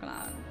not mean to click on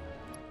that.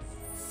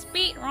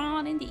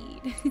 Speedrun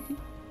indeed.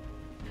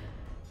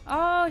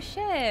 Oh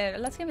shit.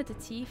 Let's give it to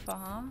Tifa,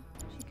 huh?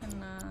 She can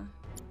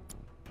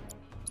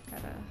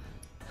get a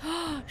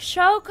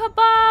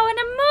Chocobo and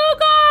a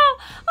Moogle!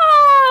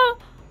 Oh!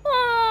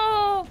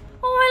 Oh!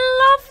 Oh, I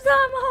love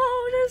them!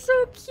 Oh, they're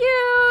so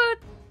cute!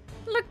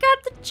 Look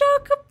at the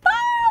Chocobo! I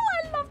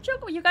love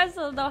Chocobo! You guys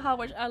don't know how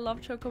much I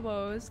love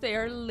Chocobos. They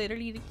are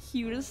literally the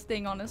cutest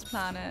thing on this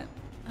planet.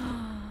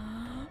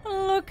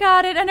 Look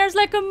at it! And there's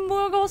like a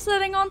Moogle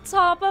sitting on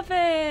top of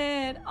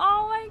it!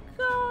 Oh my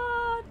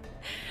god!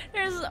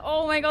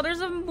 Oh my god,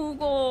 there's a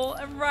Moogle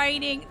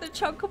riding the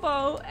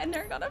Chocobo and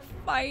they're gonna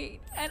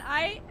fight. And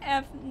I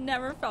have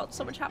never felt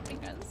so much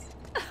happiness.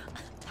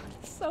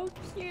 That's so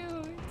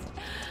cute.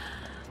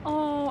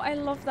 Oh, I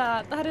love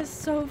that. That is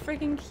so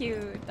freaking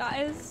cute. That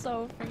is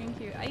so freaking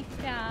cute. I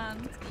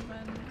can't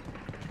even.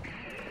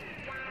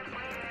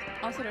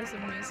 Also, there's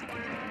some music in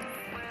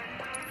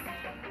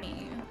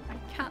here. I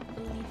can't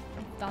believe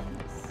we've done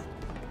this.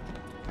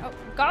 Oh,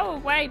 go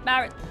away,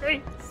 Barrett.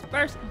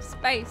 Personal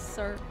space,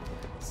 sir.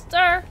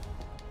 Sir.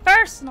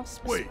 Personal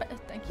space. Wait,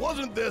 thank you.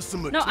 wasn't there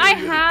some No, materia I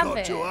that have caught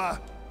it. your eye?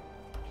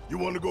 You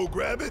want to go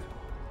grab it?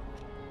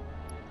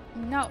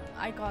 No,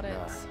 I got it.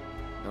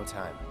 No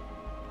time.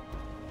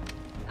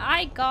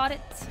 I got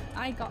it.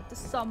 I got the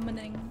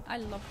summoning. I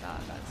love that.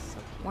 That's so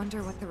cute.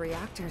 Wonder what the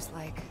reactor's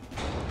like.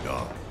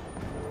 Dark,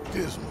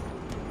 dismal.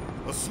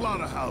 A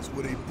slaughterhouse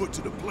where they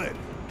butcher the planet.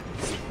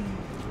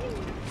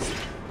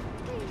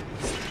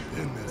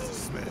 Then there's the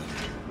smell.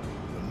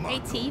 The Hey,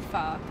 mako.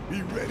 Tifa.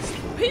 Be ready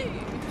for it.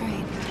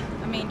 Right.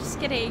 I mean, just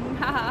kidding.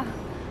 Haha.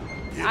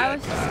 Hear I that,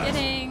 was just guys?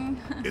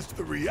 kidding. It's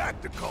the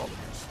reactor calling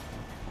us.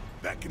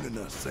 Beckoning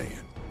us saying,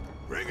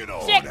 bring it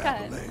on, Chicken.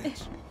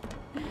 Avalanche.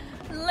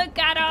 Look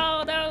at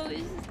all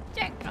those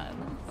chickens.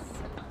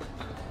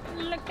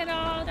 Look at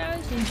all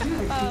those Intruders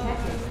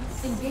detected.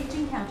 combos.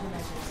 Engaging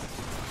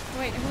countermeasures.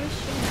 Wait, who is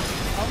she?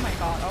 Oh my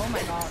god, oh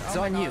my god, It's oh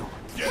my on god. you.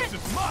 Yes,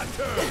 it's my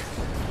turn!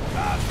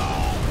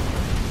 Asshole!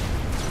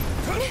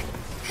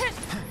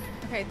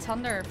 Okay,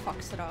 Thunder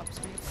fucks it up,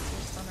 so we use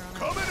Thunder on it.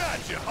 Coming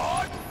at you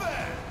hard and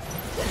fast!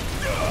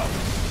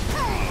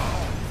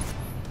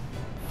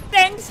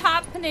 Things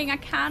happening, I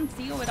can't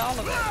deal with all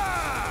of it.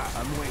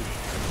 I'm waiting.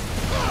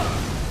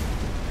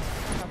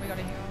 Oh, we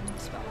gotta heal him.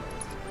 Spell.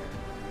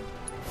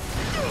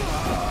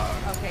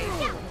 Okay,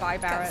 bye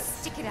Barrett.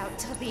 Stick it out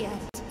till the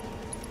end.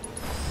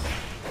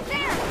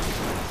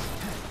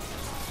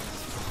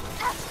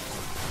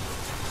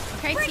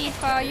 Okay,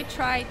 Tifa, you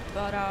tried,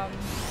 but I'm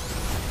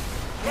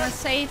gonna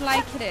say it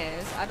like it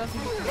is. I don't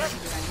think we can really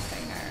do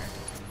anything there.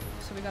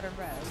 So we gotta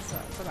res,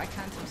 but I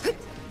can't use items.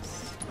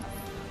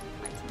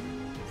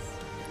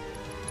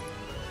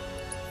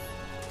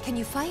 Can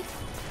you fight?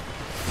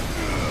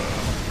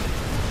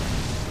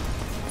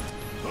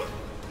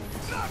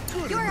 Not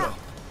good You're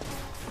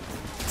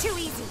enough! Too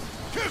easy.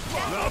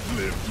 I've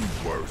lived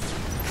you worse.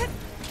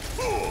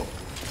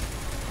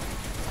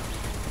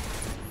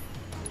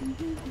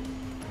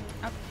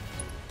 Up.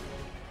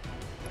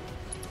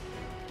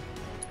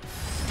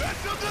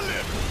 Special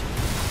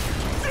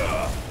delivery!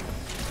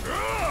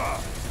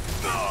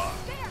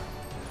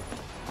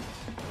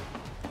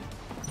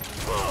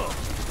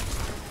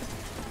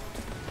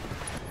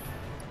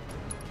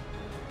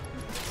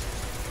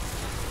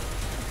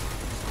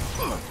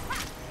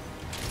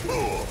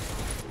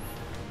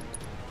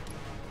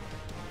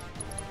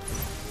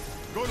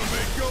 Gonna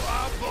make your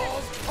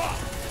eyeballs pop!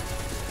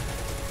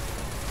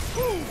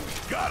 Ooh,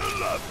 gotta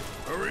love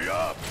it! Hurry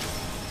up!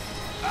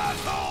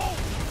 Asshole!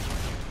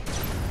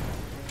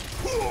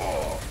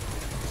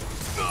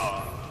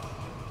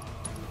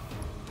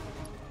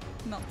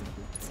 Not the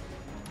boots.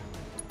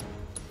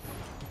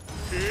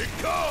 Here it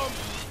comes!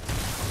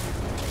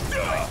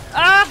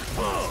 Ah!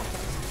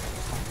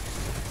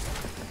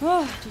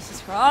 Oh,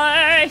 Jesus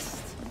Christ!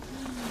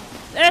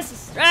 This is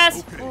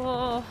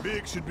stressful. Okay,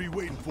 Big should be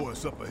waiting for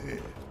us up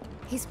ahead.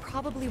 He's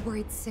probably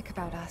worried sick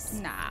about us.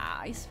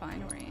 Nah, he's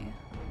fine, Ori.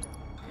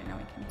 Okay, now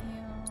we can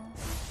heal.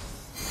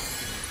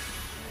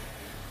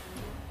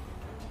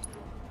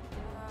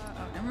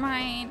 Oh, never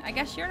mind. I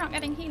guess you're not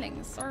getting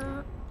healing,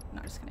 sir.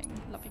 No, just kidding.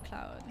 Love you,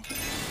 Cloud.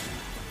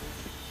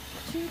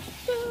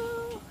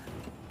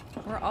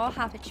 We're all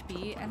half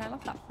HP, and I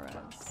love that for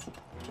us.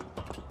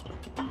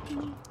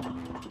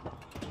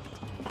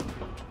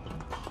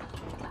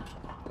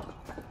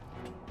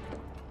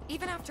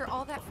 Even after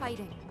all that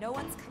fighting, no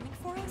one's coming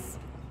for us?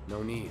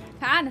 No need.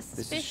 Kinda This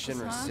is suspicious,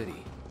 Shinra huh?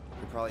 City.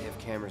 We probably have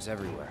cameras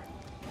everywhere.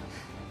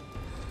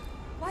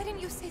 Why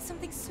didn't you say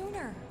something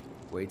sooner?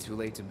 Way too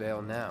late to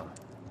bail now.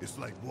 It's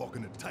like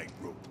walking a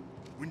tightrope.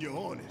 When you're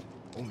on it,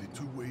 only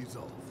two ways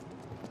off.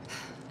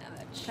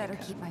 Better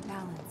keep my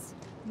balance.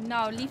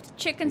 No, leave the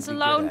chickens You'd be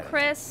good alone, at it.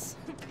 Chris.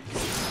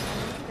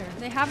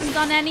 They haven't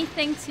done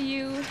anything to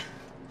you.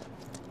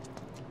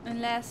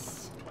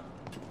 Unless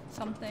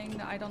something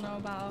that I don't know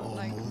about,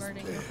 like Almost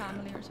murdering there. your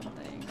family or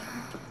something.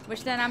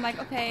 Which then I'm like,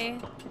 okay,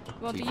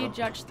 well, do you Tifa?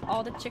 judge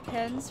all the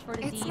chickens for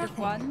the It's deed of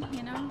nothing. one,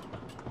 you know?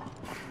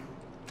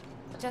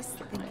 Just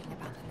thinking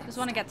about the next. Just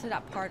want to get to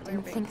that part where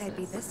Didn't think Biggs I'd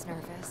be is- this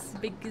nervous.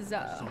 Biggs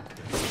up.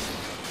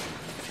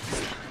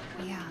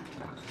 Yeah.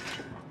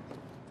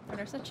 Oh,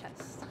 there's a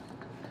chest.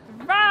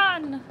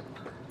 Run!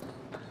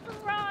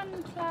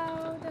 Run,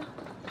 Cloud!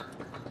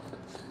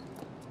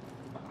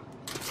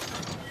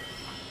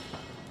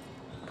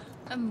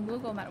 A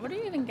Moogle man. What do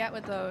you even get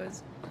with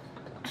those?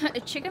 A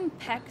chicken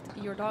pecked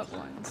your dog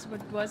once, but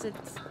was it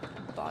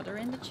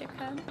bothering the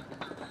chicken?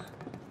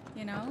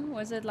 You know?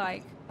 Was it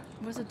like,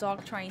 was the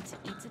dog trying to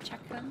eat the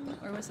chicken?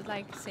 Or was it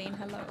like saying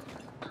hello?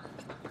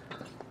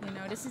 You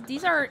know,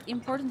 these are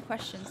important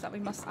questions that we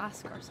must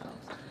ask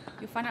ourselves.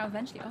 You'll find out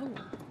eventually. Oh.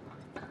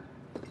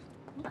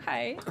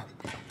 Okay.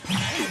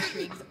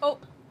 Intrigues. Oh,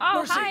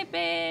 Mercy. Hi,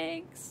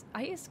 Biggs. Oh,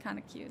 he's kind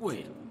of cute.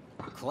 Wait, too.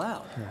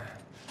 Cloud.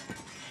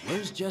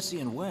 Where's Jesse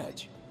and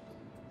Wedge?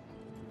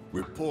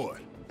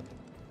 Report.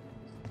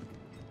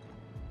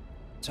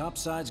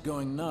 Topside's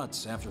going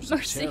nuts after some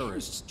Mercy.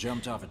 terrorists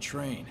jumped off a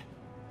train.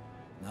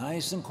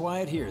 Nice and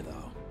quiet here,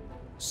 though.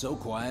 So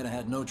quiet I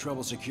had no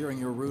trouble securing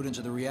your route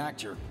into the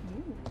reactor.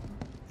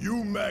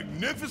 You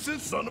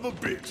magnificent son of a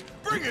bitch!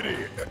 Bring it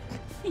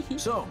in!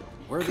 So,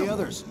 where are the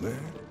others? Man,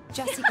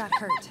 Jesse got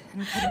hurt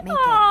and couldn't make it.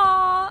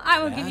 Aww, I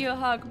would give Bad? you a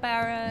hug,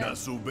 Barrett. not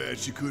so bad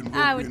she couldn't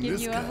I rope would in give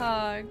this you a guy.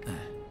 hug.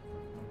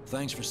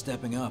 Thanks for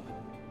stepping up.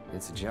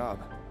 It's a job.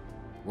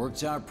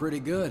 Worked out pretty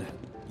good.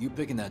 You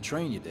picking that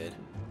train you did.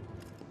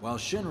 While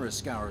Shinra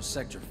scours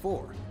Sector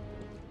 4,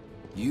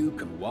 you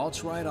can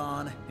waltz right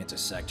on into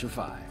Sector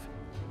 5.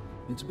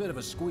 It's a bit of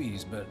a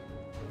squeeze, but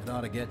it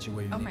ought to get you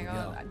where you Oh need my to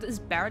god. go. Is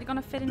Barrett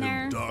gonna fit in Them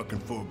there? dark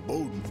and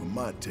foreboding for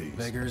my taste.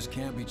 Beggars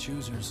can't be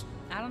choosers.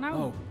 I don't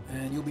know. Oh,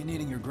 and you'll be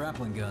needing your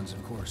grappling guns,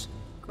 of course.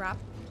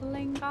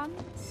 Grappling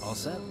guns? All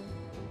set?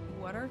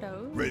 What are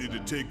those? Ready to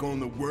take on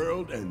the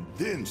world and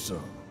then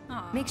some.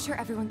 Aw. Make sure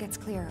everyone gets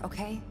clear,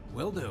 okay?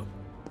 Will do.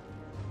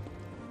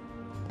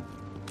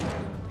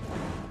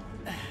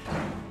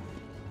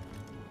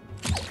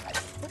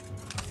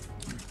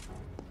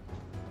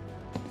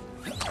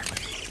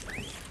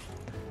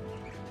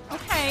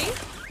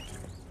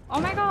 Oh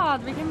my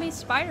god, we can be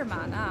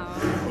Spider-Man now.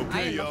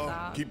 Okay,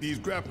 y'all, keep these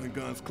grappling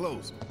guns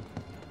close.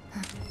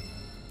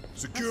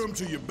 Secure them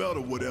to your belt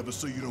or whatever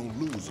so you don't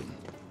lose them.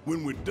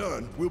 When we're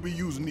done, we'll be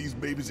using these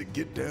babies to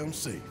get down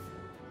safe.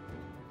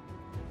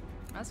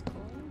 That's cool.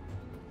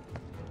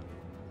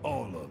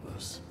 All of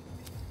us.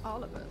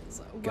 All of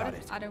us. Got What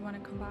if it. I don't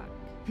want to come back?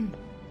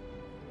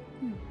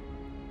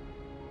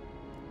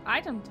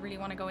 I don't really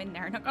want to go in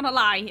there, not gonna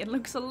lie. It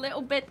looks a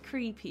little bit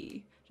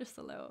creepy. Just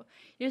a little.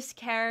 You're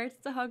scared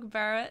to hug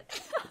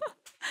Barrett?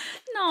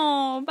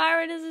 No,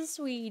 Barrett is a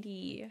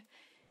sweetie.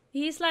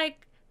 He's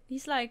like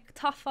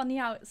tough on the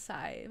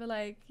outside, but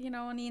like, you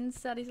know, on the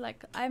inside he's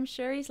like, I'm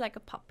sure he's like a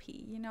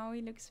puppy, you know?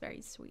 He looks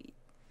very sweet.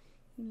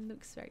 He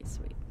looks very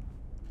sweet.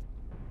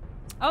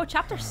 Oh,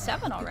 chapter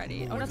 7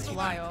 already. Oh, that's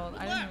wild.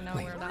 I didn't even know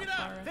we were that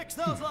far. Fix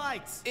those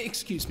lights!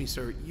 Excuse me,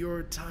 sir.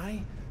 Your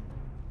tie?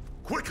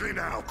 Quickly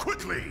now,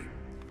 quickly!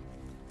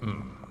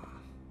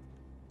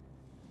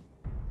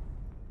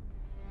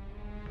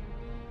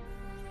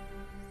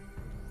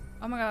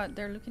 Oh my god,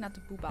 they're looking at the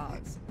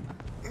boobas.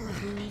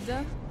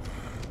 Booza?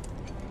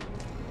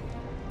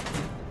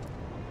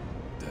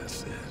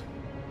 That's it.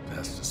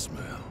 That's the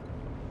smell.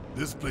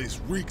 This place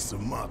reeks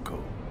of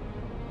mako.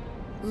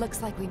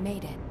 Looks like we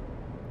made it.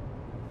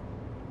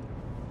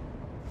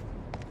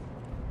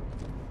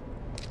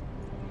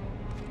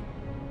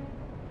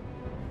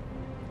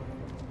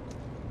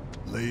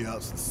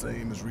 Layout's the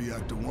same as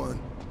Reactor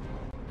 1.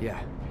 Yeah.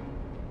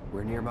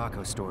 We're near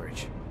Mako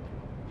storage.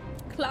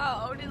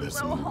 Cloud is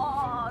Listen. so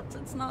hot.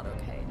 It's not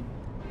okay.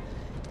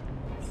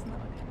 It's not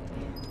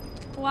okay.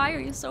 Why are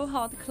you so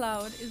hot,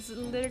 Cloud? It's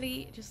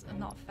literally just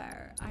not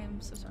fair. I am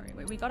so sorry.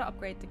 Wait, we gotta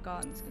upgrade the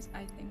guns because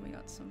I think we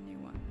got some new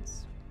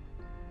ones.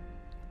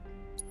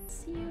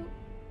 See you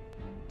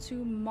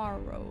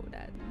tomorrow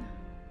then.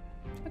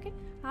 Okay.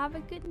 Have a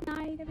good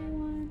night,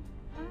 everyone.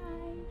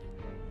 Bye.